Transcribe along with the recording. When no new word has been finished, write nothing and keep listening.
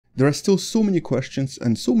There are still so many questions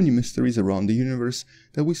and so many mysteries around the universe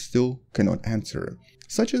that we still cannot answer,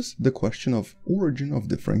 such as the question of origin of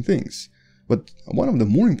different things. But one of the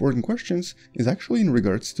more important questions is actually in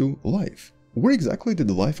regards to life. Where exactly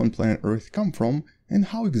did life on planet Earth come from, and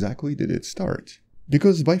how exactly did it start?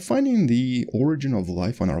 Because by finding the origin of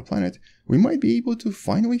life on our planet, we might be able to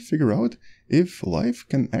finally figure out if life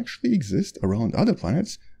can actually exist around other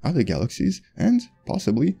planets, other galaxies, and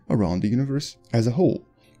possibly around the universe as a whole.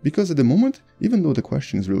 Because at the moment, even though the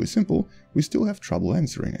question is really simple, we still have trouble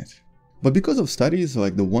answering it. But because of studies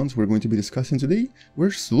like the ones we're going to be discussing today,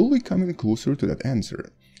 we're slowly coming closer to that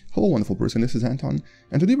answer. Hello wonderful person, this is Anton,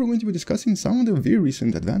 and today we're going to be discussing some of the very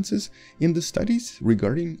recent advances in the studies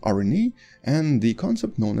regarding RNA and the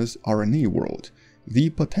concept known as RNA World, the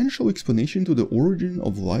potential explanation to the origin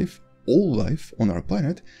of life, all life on our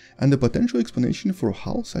planet, and the potential explanation for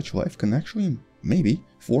how such life can actually, maybe,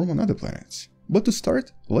 form on other planets. But to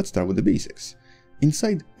start, let's start with the basics.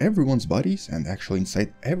 Inside everyone's bodies, and actually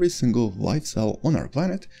inside every single life cell on our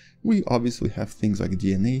planet, we obviously have things like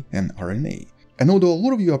DNA and RNA. And although a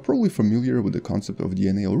lot of you are probably familiar with the concept of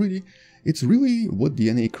DNA already, it's really what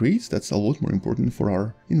DNA creates that's a lot more important for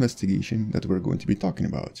our investigation that we're going to be talking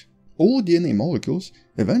about. All DNA molecules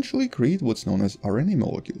eventually create what's known as RNA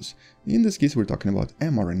molecules. In this case, we're talking about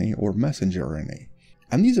mRNA or messenger RNA.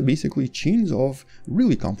 And these are basically chains of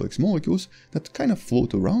really complex molecules that kind of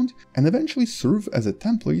float around and eventually serve as a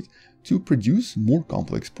template to produce more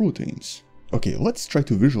complex proteins. Okay, let's try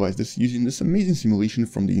to visualize this using this amazing simulation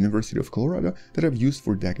from the University of Colorado that I've used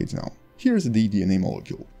for decades now. Here's the DNA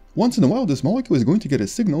molecule. Once in a while, this molecule is going to get a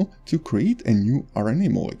signal to create a new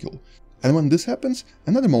RNA molecule. And when this happens,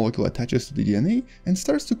 another molecule attaches to the DNA and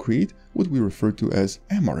starts to create what we refer to as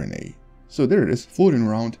mRNA. So there it is, floating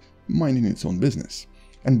around, minding its own business.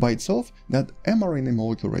 And by itself, that mRNA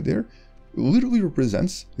molecule right there literally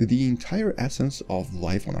represents the entire essence of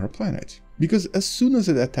life on our planet. Because as soon as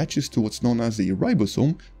it attaches to what's known as the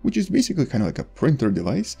ribosome, which is basically kind of like a printer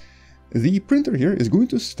device, the printer here is going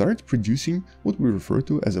to start producing what we refer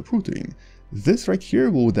to as a protein. This right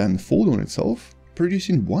here will then fold on itself,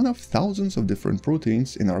 producing one of thousands of different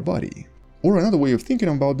proteins in our body. Or another way of thinking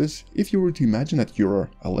about this, if you were to imagine that you're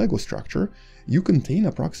a Lego structure, you contain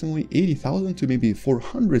approximately 80,000 to maybe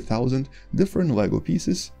 400,000 different Lego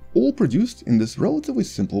pieces, all produced in this relatively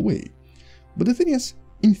simple way. But the thing is,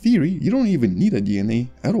 in theory, you don't even need a DNA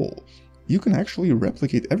at all. You can actually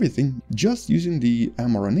replicate everything just using the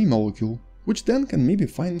mRNA molecule, which then can maybe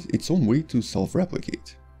find its own way to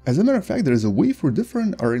self-replicate. As a matter of fact, there is a way for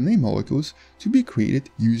different RNA molecules to be created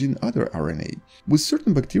using other RNA, with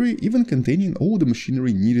certain bacteria even containing all the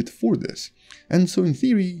machinery needed for this. And so in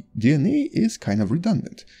theory, DNA is kind of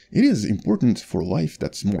redundant. It is important for life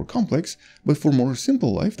that's more complex, but for more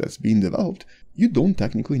simple life that's being developed, you don't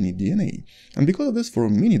technically need DNA. And because of this, for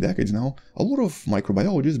many decades now, a lot of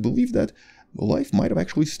microbiologists believe that life might have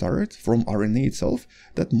actually started from RNA itself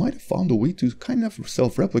that might have found a way to kind of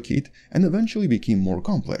self-replicate and eventually became more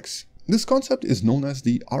complex. This concept is known as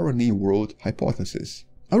the RNA World Hypothesis,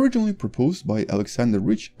 originally proposed by Alexander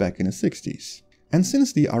Rich back in the 60s. And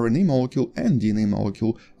since the RNA molecule and DNA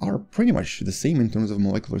molecule are pretty much the same in terms of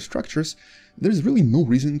molecular structures, there's really no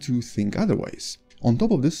reason to think otherwise. On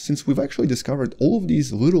top of this, since we've actually discovered all of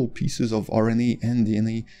these little pieces of RNA and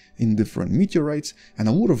DNA in different meteorites and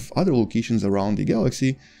a lot of other locations around the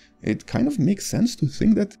galaxy, it kind of makes sense to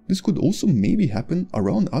think that this could also maybe happen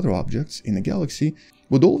around other objects in the galaxy,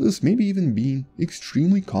 with all of this maybe even being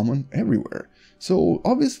extremely common everywhere. So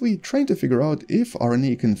obviously, trying to figure out if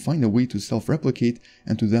RNA can find a way to self-replicate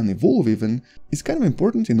and to then evolve even is kind of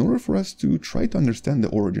important in order for us to try to understand the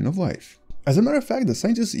origin of life. As a matter of fact, the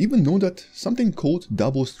scientists even know that something called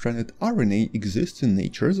double-stranded RNA exists in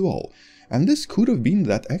nature as well, and this could have been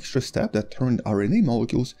that extra step that turned RNA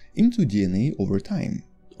molecules into DNA over time.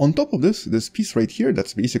 On top of this piece right here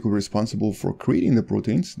that's basically responsible for creating the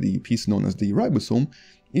proteins, the piece known as the ribosome,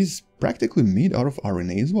 is practically made out of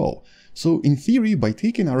RNA as well. So in theory, by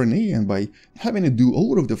taking RNA and by having it do a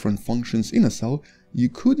lot of different functions in a cell, you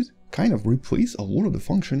could kind of replace a lot of the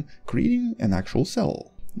function, creating an actual cell.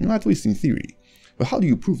 At least in theory. But how do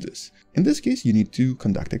you prove this? In this case, you need to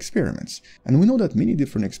conduct experiments, and we know that many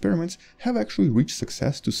different experiments have actually reached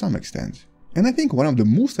success to some extent. And I think one of the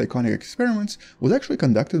most iconic experiments was actually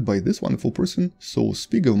conducted by this wonderful person, Saul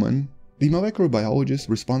Spigelman, the molecular biologist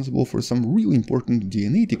responsible for some really important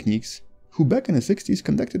DNA techniques, who back in the 60s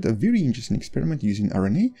conducted a very interesting experiment using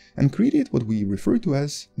RNA and created what we refer to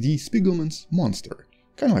as the Spigelmans Monster,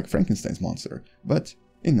 kind of like Frankenstein's monster, but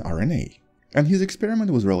in RNA. And his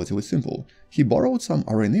experiment was relatively simple. He borrowed some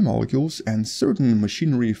RNA molecules and certain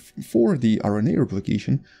machinery for the RNA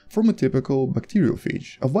replication from a typical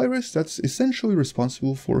bacteriophage, a virus that's essentially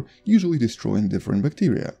responsible for usually destroying different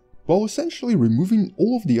bacteria, while essentially removing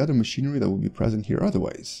all of the other machinery that would be present here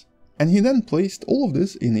otherwise. And he then placed all of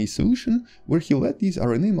this in a solution where he let these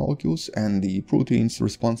RNA molecules and the proteins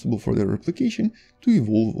responsible for their replication to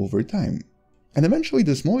evolve over time. And eventually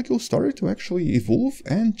this molecule started to actually evolve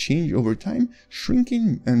and change over time,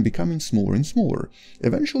 shrinking and becoming smaller and smaller,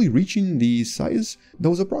 eventually reaching the size that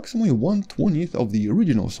was approximately 1/20th of the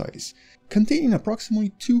original size, containing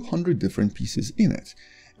approximately 200 different pieces in it.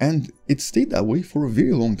 And it stayed that way for a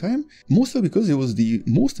very long time, mostly because it was the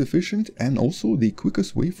most efficient and also the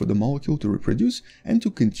quickest way for the molecule to reproduce and to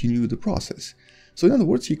continue the process. So in other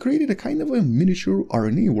words, he created a kind of a miniature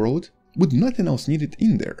RNA world with nothing else needed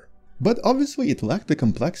in there. But obviously it lacked the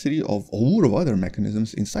complexity of a lot of other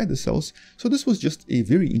mechanisms inside the cells, so this was just a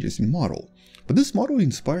very interesting model. But this model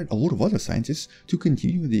inspired a lot of other scientists to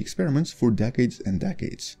continue the experiments for decades and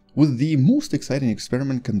decades, with the most exciting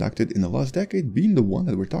experiment conducted in the last decade being the one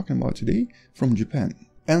that we're talking about today from Japan.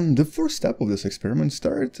 And the first step of this experiment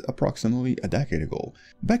started approximately a decade ago.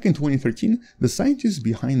 Back in 2013, the scientists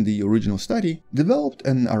behind the original study developed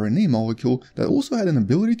an RNA molecule that also had an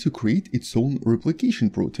ability to create its own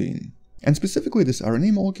replication protein. And specifically, this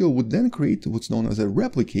RNA molecule would then create what's known as a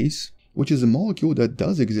replicase, which is a molecule that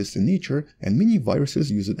does exist in nature and many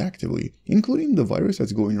viruses use it actively, including the virus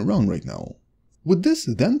that's going around right now. With this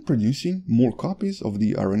then producing more copies of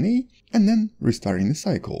the RNA and then restarting the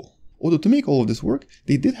cycle. Although to make all of this work,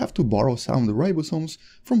 they did have to borrow some of the ribosomes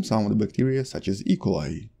from some of the bacteria such as E.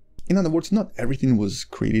 coli. In other words, not everything was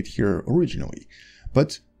created here originally.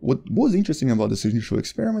 But what was interesting about this initial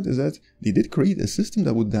experiment is that they did create a system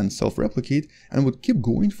that would then self-replicate and would keep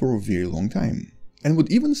going for a very long time, and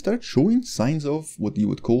would even start showing signs of what you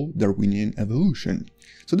would call Darwinian evolution.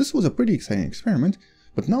 So this was a pretty exciting experiment.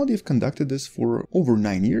 But now they've conducted this for over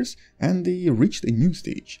 9 years and they reached a new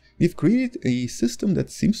stage. They've created a system that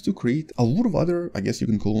seems to create a lot of other, I guess you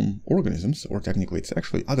can call them organisms, or technically it's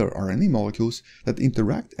actually other RNA molecules that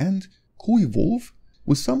interact and co-evolve,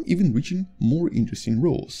 with some even reaching more interesting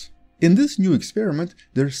roles. In this new experiment,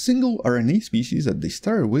 their single RNA species that they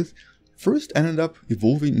started with first ended up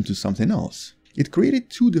evolving into something else. It created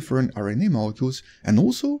 2 different RNA molecules and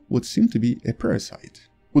also what seemed to be a parasite.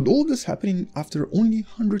 With all this happening after only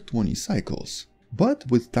 120 cycles. But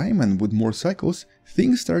with time and with more cycles,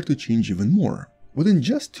 things started to change even more. Within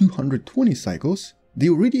just 220 cycles, they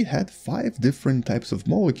already had 5 different types of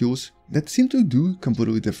molecules that seemed to do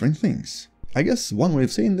completely different things. I guess one way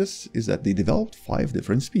of saying this is that they developed 5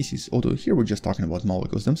 different species, although here we're just talking about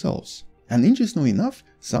molecules themselves. And interestingly enough,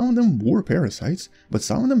 some of them were parasites, but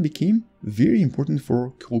some of them became very important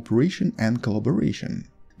for cooperation and collaboration.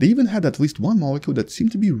 They even had at least one molecule that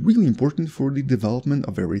seemed to be really important for the development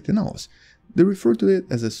of everything else. They referred to it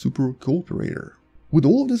as a super cooperator. With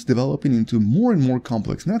all of this developing into more and more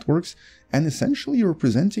complex networks and essentially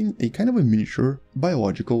representing a kind of a miniature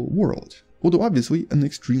biological world. Although obviously an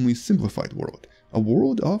extremely simplified world, a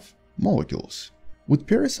world of molecules. With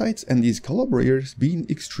parasites and these collaborators being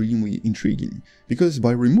extremely intriguing, because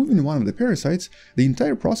by removing one of the parasites, the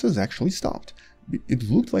entire process actually stopped. It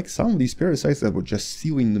looked like some of these parasites that were just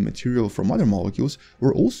stealing the material from other molecules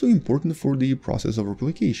were also important for the process of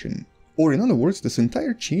replication. Or in other words, this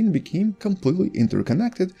entire chain became completely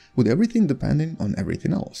interconnected with everything depending on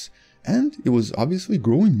everything else. And it was obviously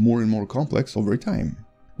growing more and more complex over time.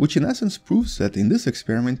 Which in essence proves that in this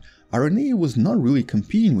experiment, RNA was not really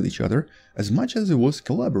competing with each other as much as it was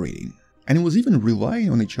collaborating. And it was even relying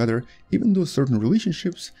on each other even though certain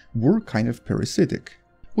relationships were kind of parasitic.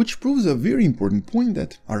 Which proves a very important point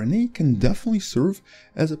that RNA can definitely serve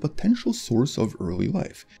as a potential source of early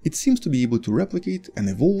life. It seems to be able to replicate and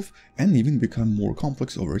evolve and even become more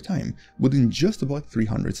complex over time, within just about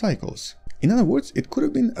 300 cycles. In other words, it could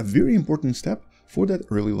have been a very important step for that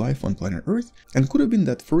early life on planet Earth, and could have been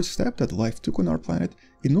that first step that life took on our planet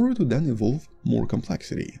in order to then evolve more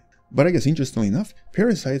complexity. But I guess interestingly enough,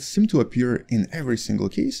 parasites seem to appear in every single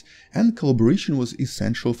case, and collaboration was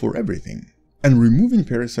essential for everything. And removing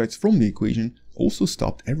parasites from the equation also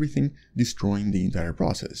stopped everything, destroying the entire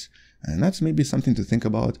process. And that's maybe something to think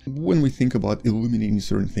about when we think about eliminating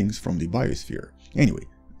certain things from the biosphere. Anyway,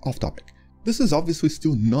 off topic. This is obviously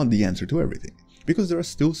still not the answer to everything, because there are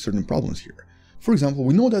still certain problems here. For example,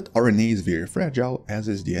 we know that RNA is very fragile, as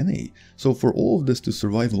is DNA, so for all of this to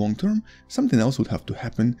survive long term, something else would have to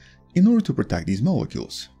happen in order to protect these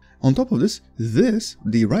molecules. On top of this,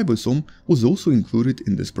 the ribosome, was also included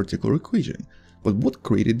in this particular equation. But what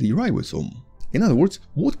created the ribosome? In other words,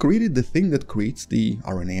 what created the thing that creates the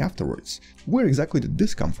RNA afterwards? Where exactly did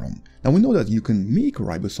this come from? Now we know that you can make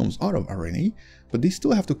ribosomes out of RNA, but they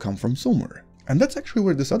still have to come from somewhere. And that's actually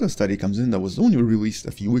where this other study comes in that was only released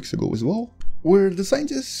a few weeks ago as well, where the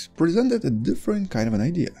scientists presented a different kind of an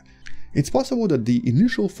idea. It's possible that the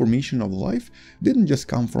initial formation of life didn't just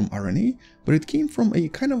come from RNA, but it came from a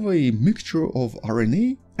kind of a mixture of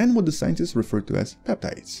RNA and what the scientists refer to as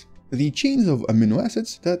peptides. The chains of amino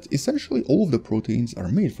acids that essentially all of the proteins are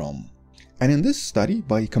made from. And in this study,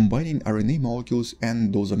 by combining RNA molecules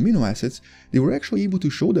and those amino acids, they were actually able to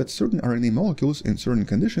show that certain RNA molecules in certain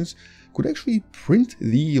conditions could actually print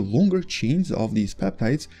the longer chains of these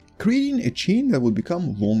peptides, creating a chain that would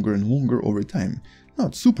become longer and longer over time.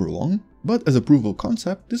 Not super long, but as a proof of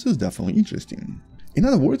concept, this is definitely interesting. In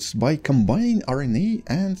other words, by combining RNA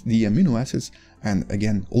and the amino acids, and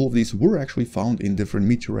again, all of these were actually found in different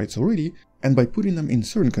meteorites already, and by putting them in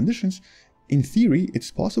certain conditions, in theory,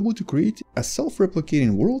 it's possible to create a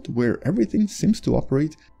self-replicating world where everything seems to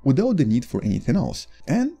operate without the need for anything else,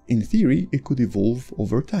 and in theory, it could evolve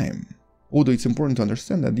over time. Although it's important to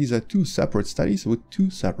understand that these are two separate studies with two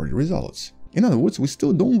separate results. In other words, we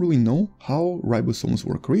still don't really know how ribosomes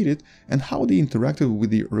were created and how they interacted with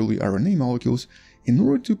the early RNA molecules in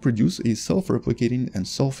order to produce a self-replicating and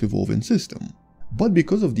self-evolving system. But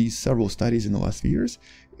because of these several studies in the last few years,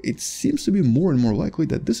 it seems to be more and more likely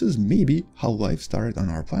that this is maybe how life started on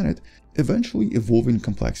our planet, eventually evolving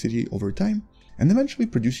complexity over time, and eventually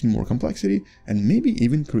producing more complexity and maybe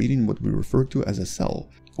even creating what we refer to as a cell.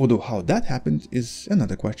 Although how that happened is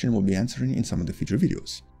another question we'll be answering in some of the future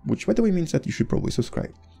videos. Which by the way means that you should probably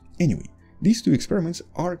subscribe. Anyway, these two experiments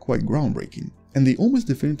are quite groundbreaking, and they almost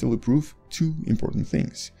definitively prove two important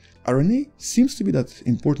things. RNA seems to be that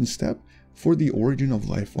important step for the origin of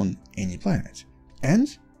life on any planet.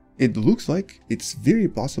 And it looks like it's very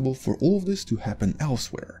possible for all of this to happen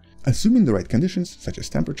elsewhere, assuming the right conditions such as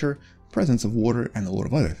temperature, presence of water, and a lot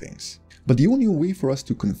of other things. But the only way for us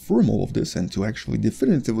to confirm all of this and to actually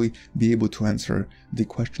definitively be able to answer the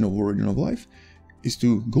question of origin of life is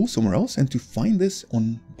to go somewhere else and to find this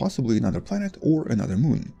on possibly another planet or another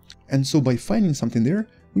moon. And so by finding something there,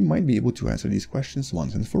 we might be able to answer these questions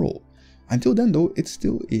once and for all. Until then though, it's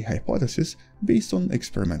still a hypothesis based on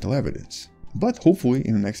experimental evidence. But hopefully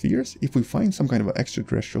in the next few years, if we find some kind of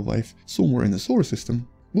extraterrestrial life somewhere in the solar system,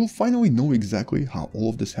 we'll finally know exactly how all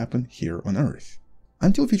of this happened here on Earth.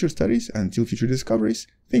 Until future studies and until future discoveries,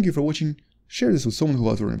 thank you for watching. Share this with someone who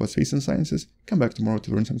loves learning about space and sciences, come back tomorrow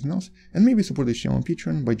to learn something else, and maybe support this channel on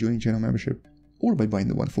Patreon by joining channel membership, or by buying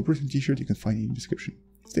the Wonderful Person t-shirt you can find in the description.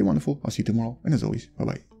 Stay wonderful, I'll see you tomorrow, and as always, bye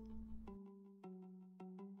bye.